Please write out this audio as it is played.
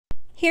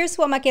Here's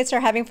what my kids are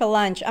having for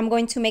lunch. I'm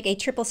going to make a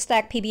triple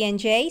stack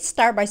PB&J.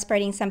 Start by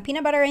spreading some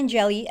peanut butter and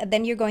jelly.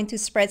 Then you're going to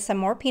spread some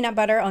more peanut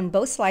butter on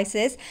both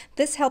slices.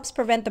 This helps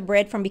prevent the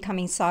bread from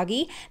becoming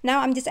soggy. Now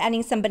I'm just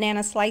adding some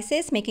banana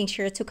slices, making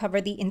sure to cover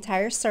the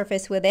entire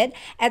surface with it.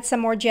 Add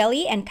some more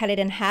jelly and cut it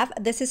in half.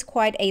 This is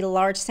quite a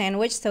large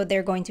sandwich, so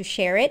they're going to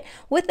share it.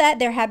 With that,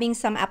 they're having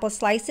some apple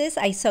slices.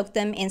 I soaked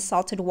them in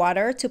salted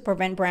water to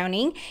prevent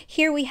browning.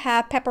 Here we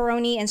have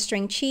pepperoni and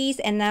string cheese,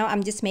 and now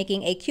I'm just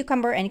making a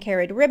cucumber and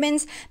carrot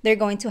ribbons. They're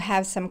going to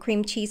have some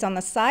cream cheese on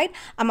the side.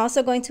 I'm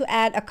also going to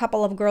add a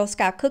couple of Girl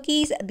Scout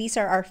cookies. These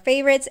are our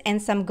favorites,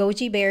 and some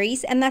goji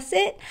berries, and that's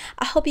it.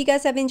 I hope you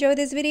guys have enjoyed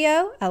this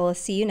video. I will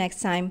see you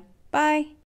next time. Bye.